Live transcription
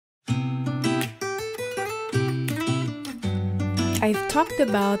I've talked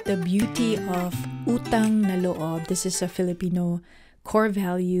about the beauty of utang na loob. This is a Filipino core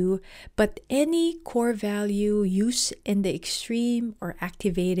value, but any core value used in the extreme or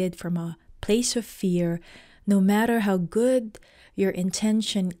activated from a place of fear, no matter how good your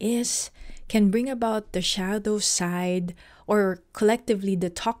intention is, can bring about the shadow side or collectively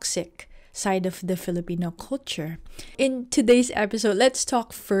the toxic side of the Filipino culture. In today's episode, let's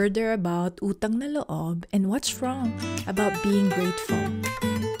talk further about utang na loob and what's wrong about being grateful.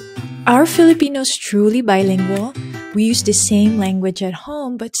 Are Filipinos truly bilingual? We use the same language at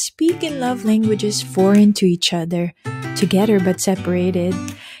home but speak in love languages foreign to each other, together but separated.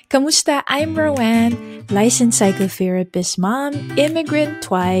 Kamusta? I'm Rowan, licensed psychotherapist mom, immigrant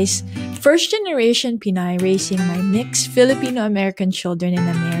twice, first-generation Pinoy raising my mixed Filipino-American children in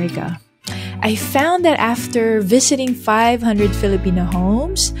America. I found that after visiting 500 Filipino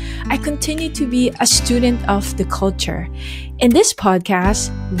homes, I continue to be a student of the culture. In this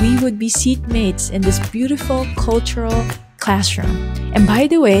podcast, we would be seatmates in this beautiful cultural classroom. And by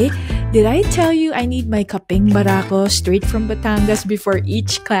the way, did I tell you I need my kapeng barako straight from Batangas before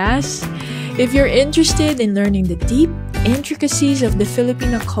each class? If you're interested in learning the deep intricacies of the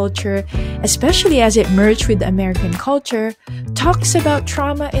Filipino culture, especially as it merged with American culture, talks about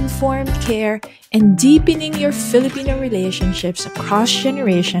trauma-informed care, and deepening your Filipino relationships across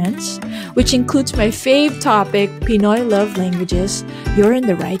generations, which includes my fave topic, Pinoy love languages, you're in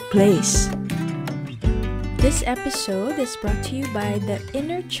the right place. This episode is brought to you by the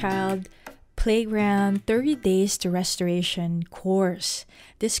Inner Child Playground 30 Days to Restoration course.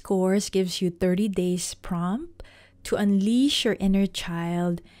 This course gives you 30 days prompt to unleash your inner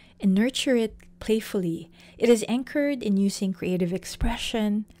child and nurture it playfully. It is anchored in using creative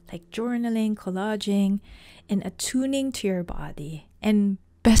expression like journaling, collaging, and attuning to your body. And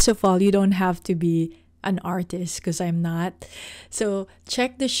best of all, you don't have to be an artist because I'm not. So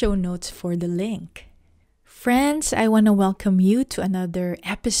check the show notes for the link. Friends, I want to welcome you to another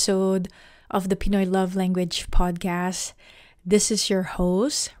episode of the Pinoy Love Language podcast. This is your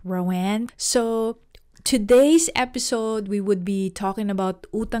host, Rowan. So today's episode, we would be talking about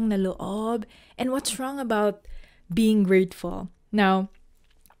utang na loob and what's wrong about being grateful. Now,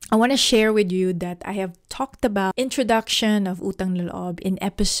 I want to share with you that I have talked about introduction of utang na loob in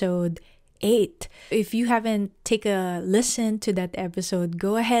episode 8. If you haven't taken a listen to that episode,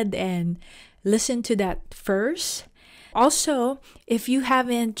 go ahead and listen to that first. Also, if you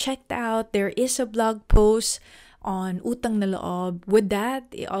haven't checked out, there is a blog post on utang na loob. With that,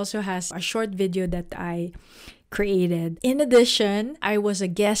 it also has a short video that I created. In addition, I was a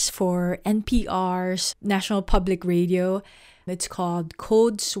guest for NPR's National Public Radio. It's called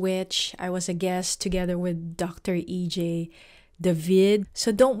Code Switch. I was a guest together with Dr. EJ David.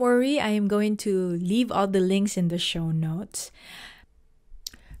 So don't worry, I am going to leave all the links in the show notes.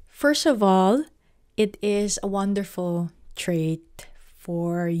 First of all, it is a wonderful trait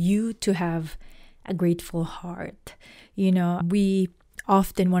for you to have a grateful heart. You know, we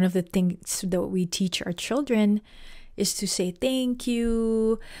often, one of the things that we teach our children is to say thank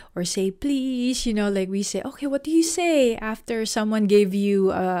you or say please. You know, like we say, okay, what do you say after someone gave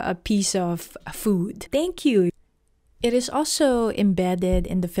you a piece of food? Thank you. It is also embedded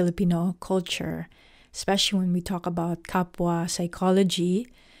in the Filipino culture, especially when we talk about kapwa psychology,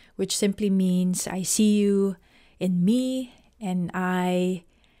 which simply means I see you in me and I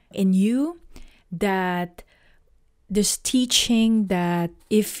in you. That this teaching that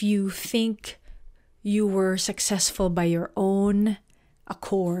if you think you were successful by your own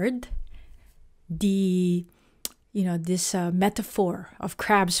accord, this metaphor of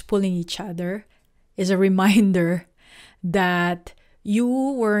crabs pulling each other is a reminder that you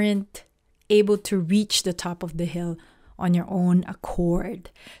weren't able to reach the top of the hill on your own accord.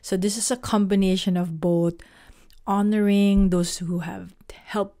 So this is a combination of both honoring those who have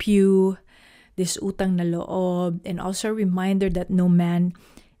helped you, this utang na loob, and also a reminder that no man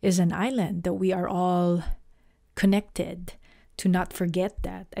is an island, that we are all connected, to not forget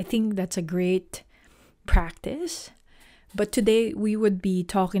that. I think that's a great practice. But today we would be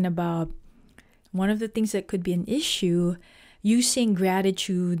talking about one of the things that could be an issue, using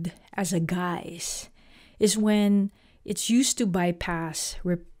gratitude as a guise, is when it's used to bypass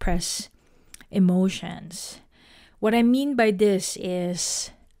repressed emotions. What I mean by this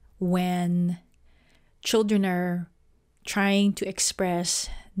is when children are trying to express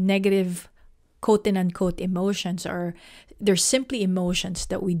negative quote and unquote emotions, or they're simply emotions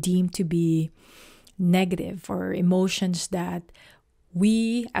that we deem to be negative, or emotions that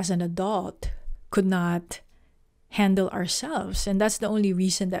we as an adult could not handle ourselves. And that's the only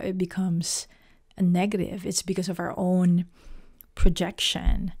reason that it becomes a negative. It's because of our own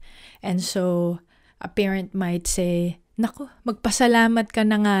projection. And so a parent might say, "Naku, magpasalamat ka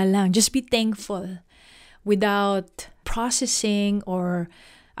na nga lang. Just be thankful," without processing or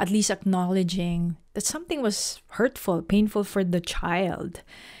at least acknowledging that something was hurtful, painful for the child.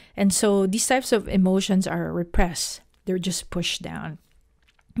 And so these types of emotions are repressed. They're just pushed down.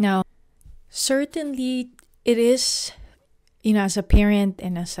 Now, certainly it is, as a parent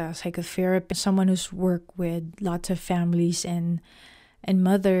and as a psychotherapist, someone who's worked with lots of families and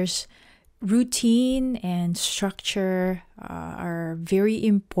mothers, routine and structure are very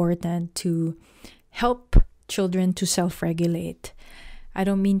important to help children to self-regulate. I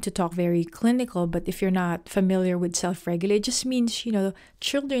don't mean to talk very clinical, but if you're not familiar with self-regulate, it just means,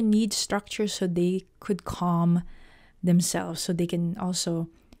 children need structure so they could calm themselves, so they can also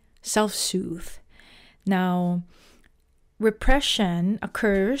self-soothe. Now, repression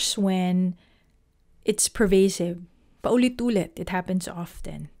occurs when it's pervasive. Paulit-ulit, it happens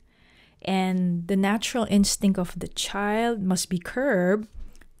often. And the natural instinct of the child must be curbed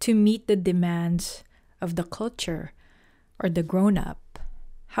to meet the demands of the culture or the grown-up.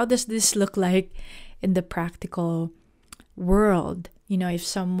 How does this look like in the practical world?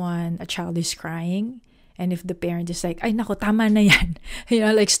 If a child is crying, and if the parent is like, "Ay nako, tama na yan,"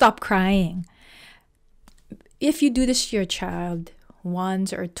 like stop crying. If you do this to your child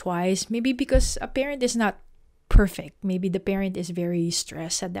once or twice, maybe because a parent is not perfect, maybe the parent is very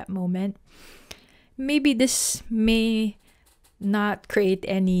stressed at that moment, maybe this may not create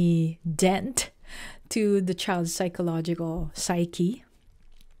any dent to the child's psychological psyche.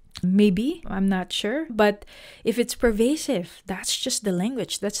 Maybe, I'm not sure. But if it's pervasive, that's just the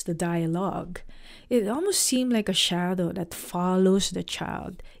language, that's the dialogue. It almost seems like a shadow that follows the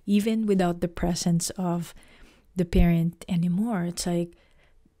child, even without the presence of the parent anymore. It's like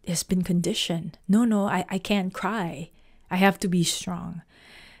it's been conditioned. No, I can't cry. I have to be strong.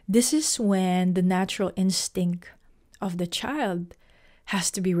 This is when the natural instinct of the child has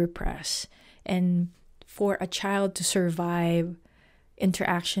to be repressed. And for a child to survive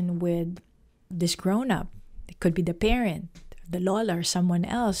interaction with this grown-up, it could be the parent, the lola, or someone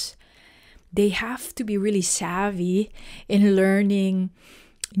else, they have to be really savvy in learning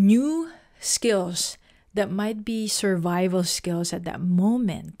new skills that might be survival skills at that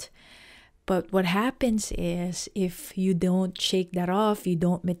moment. But what happens is, if you don't shake that off, you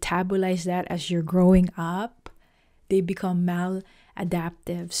don't metabolize that as you're growing up, they become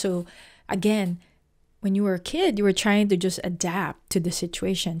maladaptive. So again, when you were a kid, you were trying to just adapt to the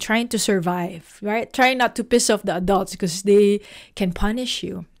situation, trying to survive, right? Trying not to piss off the adults because they can punish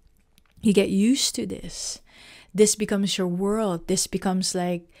you. You get used to this. This becomes your world. This becomes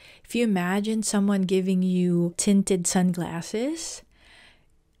like, if you imagine someone giving you tinted sunglasses,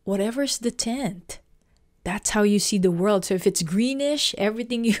 whatever's the tint, that's how you see the world. So if it's greenish,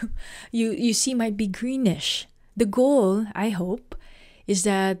 everything you see might be greenish. The goal, I hope, is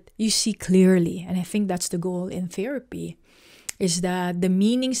that you see clearly. And I think that's the goal in therapy, is that the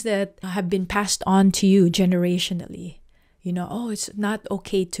meanings that have been passed on to you generationally, it's not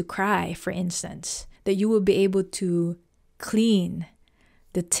okay to cry, for instance, that you will be able to clean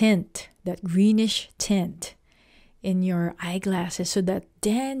the tint, that greenish tint in your eyeglasses, so that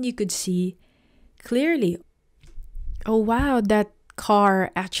then you could see clearly. Oh wow, that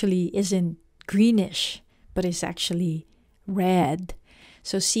car actually isn't greenish, but it's actually red.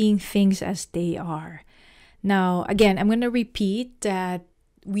 So seeing things as they are. Now, again, I'm going to repeat that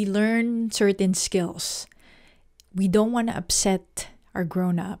we learn certain skills. We don't want to upset our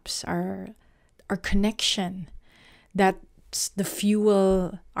grown-ups, our connection. That's the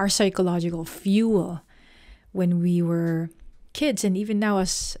fuel, our psychological fuel when we were kids, and even now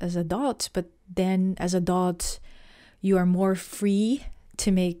as adults. But then as adults, you are more free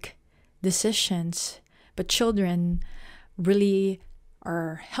to make decisions. But children really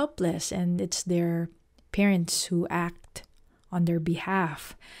are helpless, and it's their parents who act on their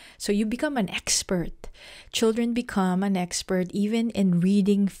behalf. So you become an expert. Children become an expert even in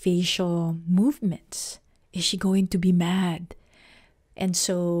reading facial movements. Is she going to be mad? And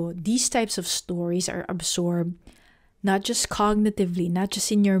so these types of stories are absorbed not just cognitively, not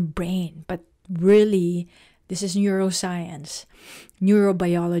just in your brain, but really, this is neuroscience,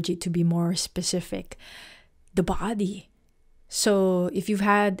 neurobiology to be more specific, the body. So if you've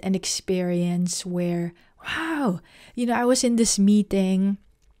had an experience where, wow, I was in this meeting,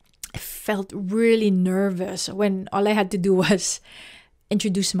 I felt really nervous when all I had to do was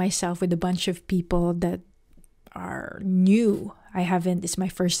introduce myself with a bunch of people that are new. It's my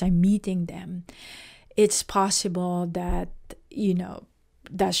first time meeting them. It's possible that,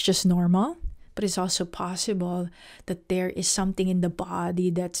 that's just normal. But but it's also possible that there is something in the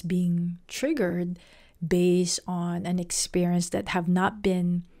body that's being triggered based on an experience that have not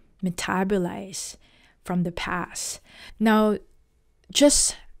been metabolized from the past. Now,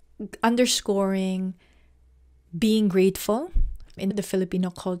 just underscoring being grateful in the Filipino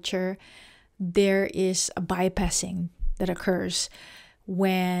culture, there is a bypassing that occurs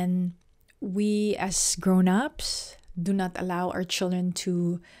when we as grown-ups do not allow our children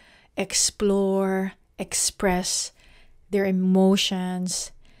to explore, express their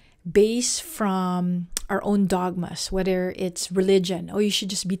emotions based from our own dogmas, whether it's religion. Oh, you should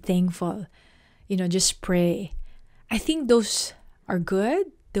just be thankful, just pray. I think those are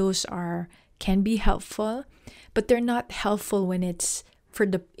good. Those can be helpful, but they're not helpful when it's for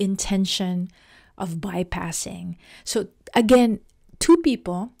the intention of bypassing. So again, two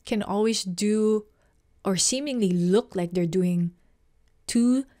people can always do or seemingly look like they're doing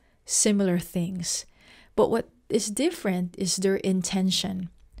two similar things. But what is different is their intention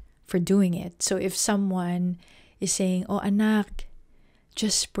for doing it. So if someone is saying, oh anak,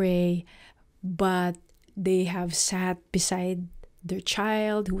 just pray, but they have sat beside their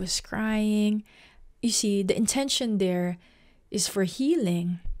child who was crying, you see, the intention there is for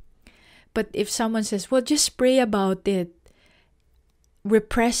healing. But if someone says, well, just pray about it,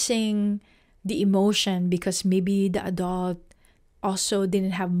 repressing the emotion because maybe the adult also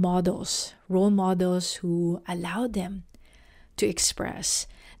didn't have role models who allowed them to express.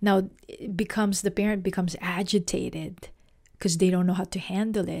 Now, the parent becomes agitated because they don't know how to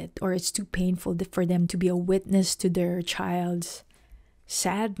handle it, or it's too painful for them to be a witness to their child's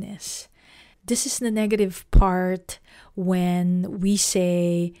sadness. This is the negative part when we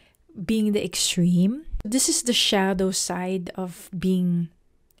say being the extreme. This is the shadow side of being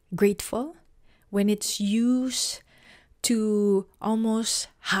grateful, when it's used to almost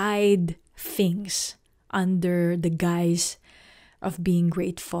hide things under the guise of being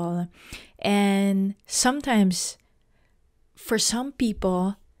grateful. And sometimes, for some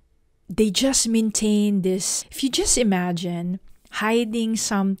people, they just maintain this. If you just imagine hiding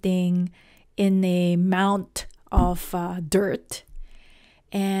something in a mount of dirt,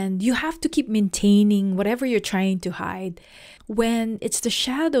 and you have to keep maintaining whatever you're trying to hide. When it's the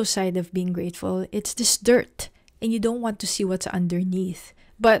shadow side of being grateful, it's this dirt, and you don't want to see what's underneath.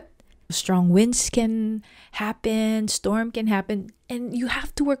 But strong winds can happen, storm can happen, and you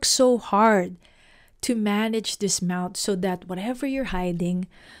have to work so hard to manage this mount so that whatever you're hiding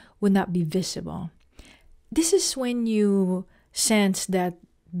will not be visible. This is when you sense that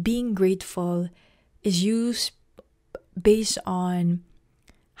being grateful is used based on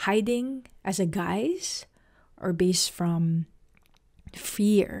hiding as a guise or based from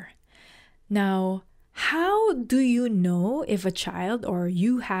fear. Now, how do you know if a child or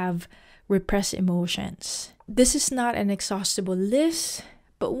you have repressed emotions? This is not an exhaustible list,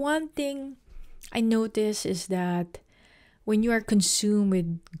 but one thing I notice is that when you are consumed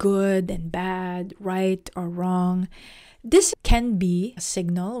with good and bad, right or wrong, this can be a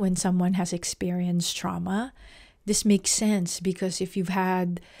signal when someone has experienced trauma. This makes sense because if you've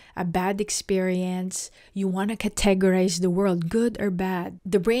had a bad experience, you want to categorize the world, good or bad.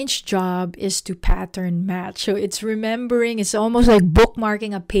 The brain's job is to pattern match. So it's remembering, it's almost like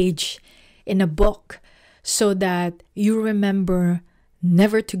bookmarking a page in a book so that you remember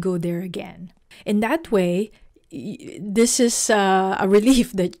never to go there again. In that way, this is a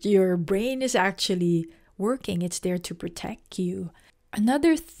relief that your brain is actually working. It's there to protect you.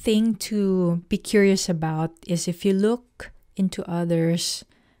 Another thing to be curious about is if you look into others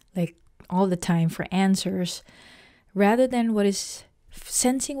like all the time for answers, rather than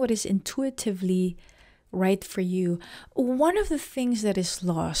sensing what is intuitively right for you. One of the things that is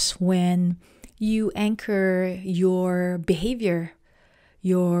lost when you anchor your behavior,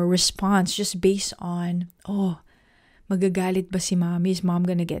 your response just based on, oh, magagalit ba si mommy? Is mom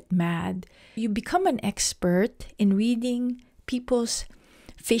gonna get mad? You become an expert in reading people's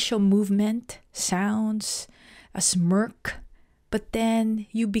facial movement, sounds, a smirk, but then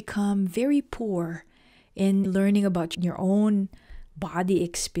you become very poor in learning about your own body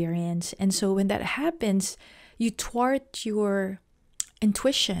experience. And so when that happens, you thwart your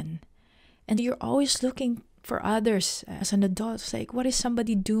intuition, and you're always looking for others as an adult. It's like, what is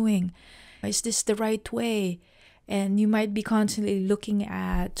somebody doing? Is this the right way? And you might be constantly looking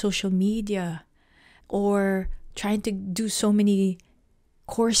at social media or trying to do so many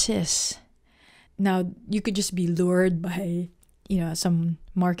courses. Now, you could just be lured by, some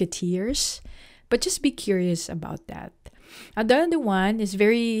marketeers, but just be curious about that. The other one is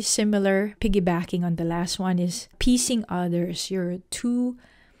very similar, piggybacking on the last one, is appeasing others. You're too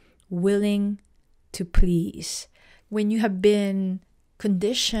willing to please. When you have been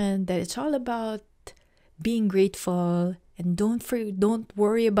conditioned that it's all about being grateful and don't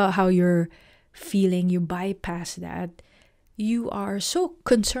worry about how you're feeling, you bypass that. You are so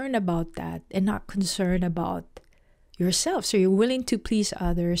concerned about that and not concerned about yourself. So you're willing to please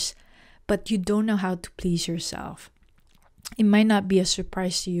others, but you don't know how to please yourself. It might not be a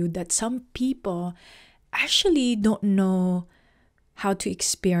surprise to you that some people actually don't know how to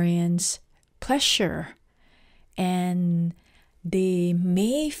experience pleasure, and they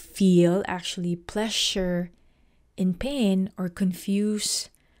may feel actually pleasure in pain or confuse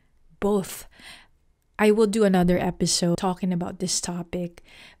both. I will do another episode talking about this topic,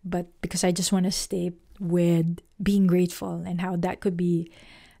 but because I just want to stay with being grateful and how that could be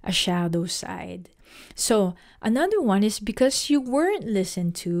a shadow side. So another one is because you weren't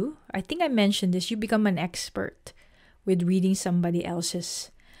listened to. I think I mentioned this. You become an expert with reading somebody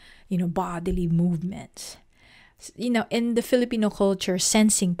else's, bodily movements. In the Filipino culture,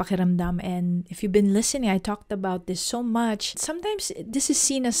 sensing, pakiramdam, and if you've been listening, I talked about this so much. Sometimes this is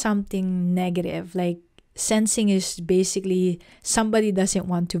seen as something negative, like sensing is basically somebody doesn't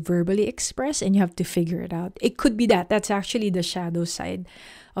want to verbally express and you have to figure it out. It could be that. That's actually the shadow side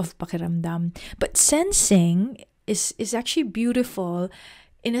of pakiramdam. But sensing is actually beautiful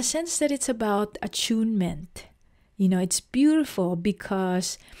in a sense that it's about attunement. It's beautiful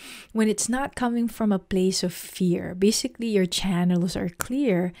because when it's not coming from a place of fear, basically your channels are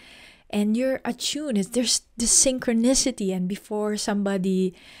clear and you're attuned. There's this synchronicity, and before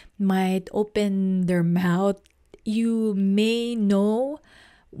somebody might open their mouth, you may know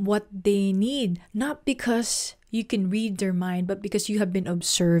what they need, not because you can read their mind, but because you have been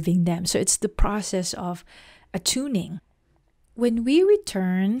observing them. So it's the process of attuning. When we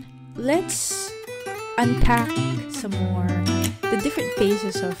return, let's unpack some more the different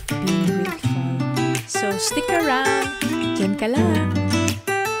phases of being grateful. So stick around. Diyan ka lang.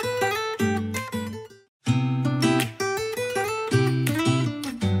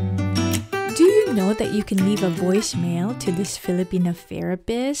 Do you know that you can leave a voicemail to this Filipina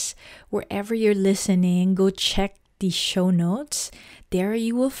Therapist? Wherever you're listening, go check the show notes. There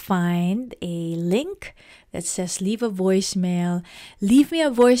you will find a link that says leave a voicemail. Leave me a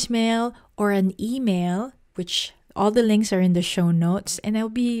voicemail or an email, which all the links are in the show notes. And I'll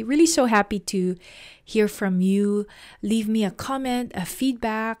be really so happy to hear from you. Leave me a comment, a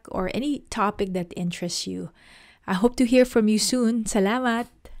feedback, or any topic that interests you. I hope to hear from you soon. Salamat!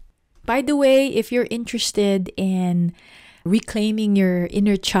 By the way, if you're interested in reclaiming your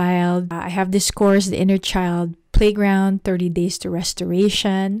inner child, I have this course, The Inner Child Playground, 30 Days to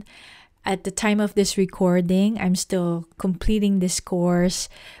Restoration. At the time of this recording, I'm still completing this course,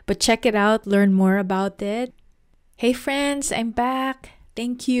 but check it out, learn more about it. Hey friends, I'm back.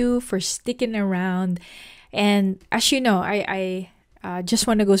 Thank you for sticking around. And as you know, I just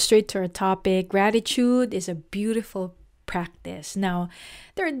want to go straight to our topic. Gratitude is a beautiful practice. Now,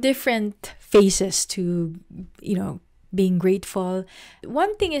 there are different phases to, being grateful.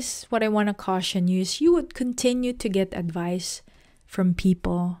 One thing is what I want to caution you is you would continue to get advice from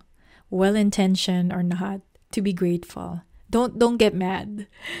people, well-intentioned or not, to be grateful. Don't get mad.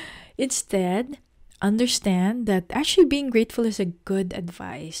 Instead, understand that actually being grateful is a good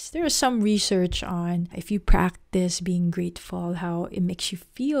advice. There is some research on if you practice being grateful, how it makes you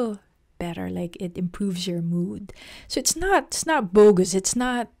feel better, like it improves your mood. So it's not bogus, it's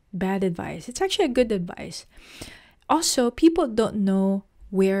not bad advice. It's actually a good advice. Also, people don't know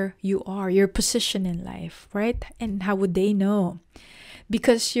where you are, your position in life, right? And how would they know?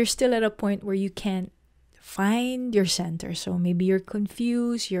 Because you're still at a point where you can't find your center. So maybe you're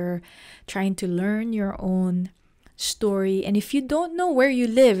confused, you're trying to learn your own story. And if you don't know where you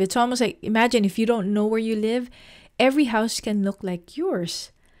live, it's almost like, imagine if you don't know where you live, every house can look like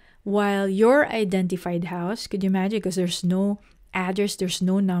yours. While your identified house, could you imagine, because there's no address, there's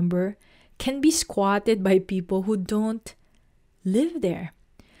no number, can be squatted by people who don't live there.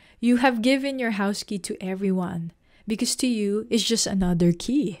 You have given your house key to everyone because to you, it's just another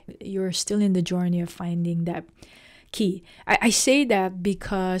key. You're still in the journey of finding that key. I say that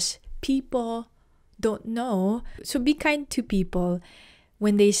because people don't know. So be kind to people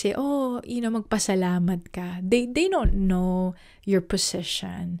when they say, magpasalamat ka. They don't know your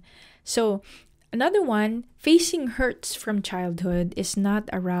position. So another one, facing hurts from childhood is not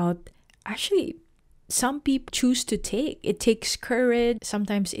a route actually some people choose to take. It takes courage.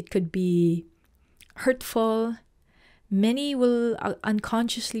 Sometimes it could be hurtful. Many will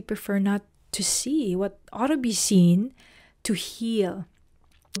unconsciously prefer not to see what ought to be seen to heal.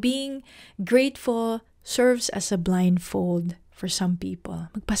 Being grateful serves as a blindfold for some people.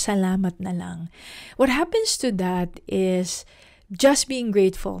 Magpasalamat na lang. What happens to that is just being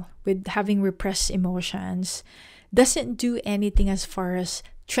grateful with having repressed emotions doesn't do anything as far as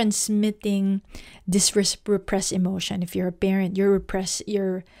transmitting this repressed emotion. If you're a parent,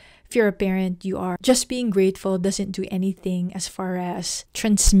 if you're a parent, you are. Just being grateful doesn't do anything as far as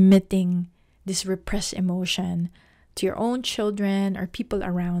transmitting this repressed emotion to your own children or people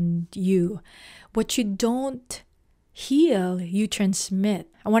around you. What you don't heal, you transmit.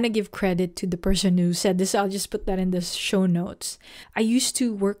 I want to give credit to the person who said this. I'll just put that in the show notes. I used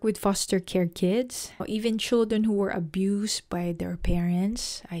to work with foster care kids, or even children who were abused by their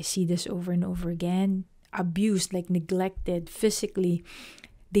parents. I see this over and over again. Abused, like neglected physically.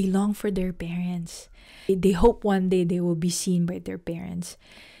 They long for their parents. They hope one day they will be seen by their parents.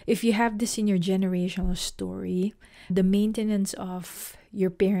 If you have this in your generational story, the maintenance of your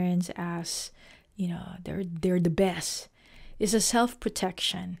parents as, they're the best is a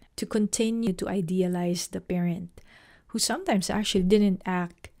self-protection to continue to idealize the parent who sometimes actually didn't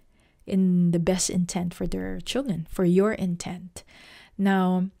act in the best intent for their children, for your intent.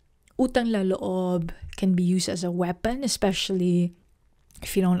 Now, utang na loob can be used as a weapon, especially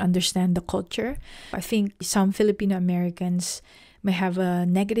if you don't understand the culture. I think some Filipino Americans may have a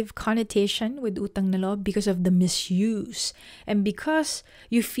negative connotation with utang na loob because of the misuse. And because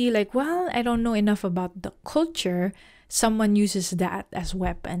you feel like, well, I don't know enough about the culture, someone uses that as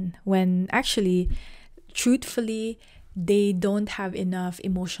weapon. When actually, truthfully, they don't have enough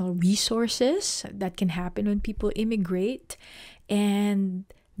emotional resources. That can happen when people immigrate. And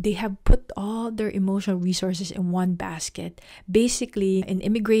they have put all their emotional resources in one basket. Basically, in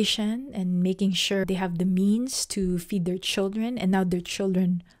immigration and making sure they have the means to feed their children, and now their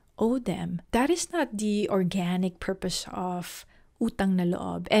children owe them. That is not the organic purpose of utang na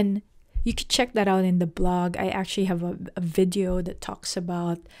loob. And you can check that out in the blog. I actually have a video that talks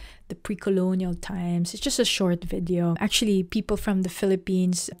about the pre-colonial times. It's just a short video. Actually, people from the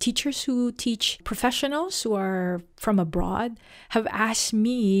Philippines, teachers who teach professionals who are from abroad, have asked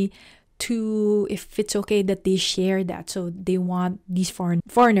me if it's okay that they share that. So they want these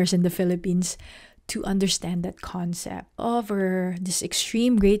foreigners in the Philippines to understand that concept. However, this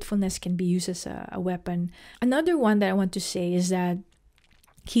extreme gratefulness can be used as a weapon. Another one that I want to say is that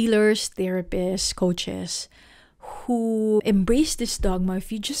healers, therapists, coaches who embrace this dogma,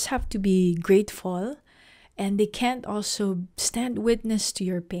 if you just have to be grateful and they can't also stand witness to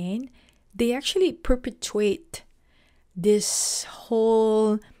your pain, they actually perpetuate this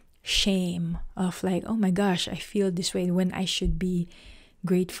whole shame of like, oh my gosh, I feel this way when I should be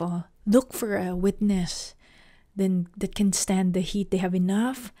grateful. Look for a witness then that can stand the heat. They have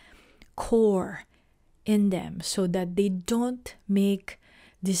enough core in them so that they don't make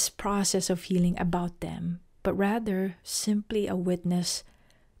this process of healing about them, but rather simply a witness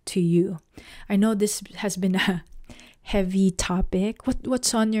to you. I know this has been a heavy topic.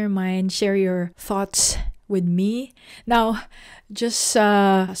 What's on your mind? Share your thoughts with me. Now, just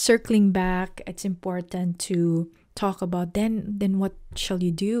circling back, it's important to talk about then what shall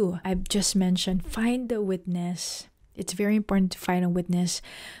you do? I've just mentioned find a witness. It's very important to find a witness,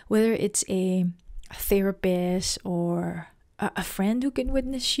 whether it's a therapist or a friend who can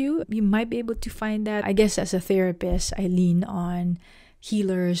witness you. You might be able to find that. I guess as a therapist, I lean on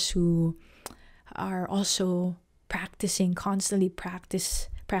healers who are also constantly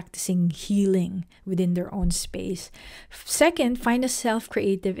practicing healing within their own space. Second, find a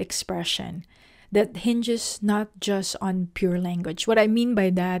self-creative expression that hinges not just on pure language. What I mean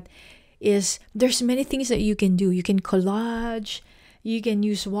by that is there's many things that you can do. You can collage, you can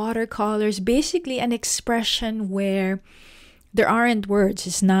use watercolors, basically an expression where there aren't words.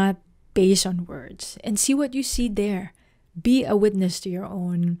 It's not based on words. And see what you see there. Be a witness to your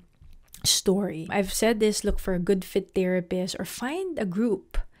own story. I've said this, look for a good fit therapist or find a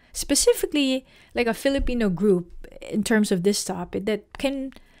group, specifically like a Filipino group in terms of this topic that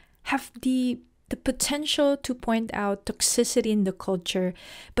can have the potential to point out toxicity in the culture,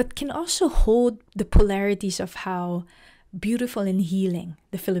 but can also hold the polarities of how beautiful and healing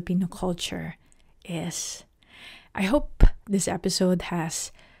the Filipino culture is. I hope this episode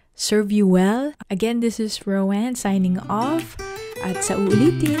has served you well. Again, this is Rowan signing off. At sa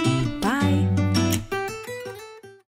uulitin. Bye!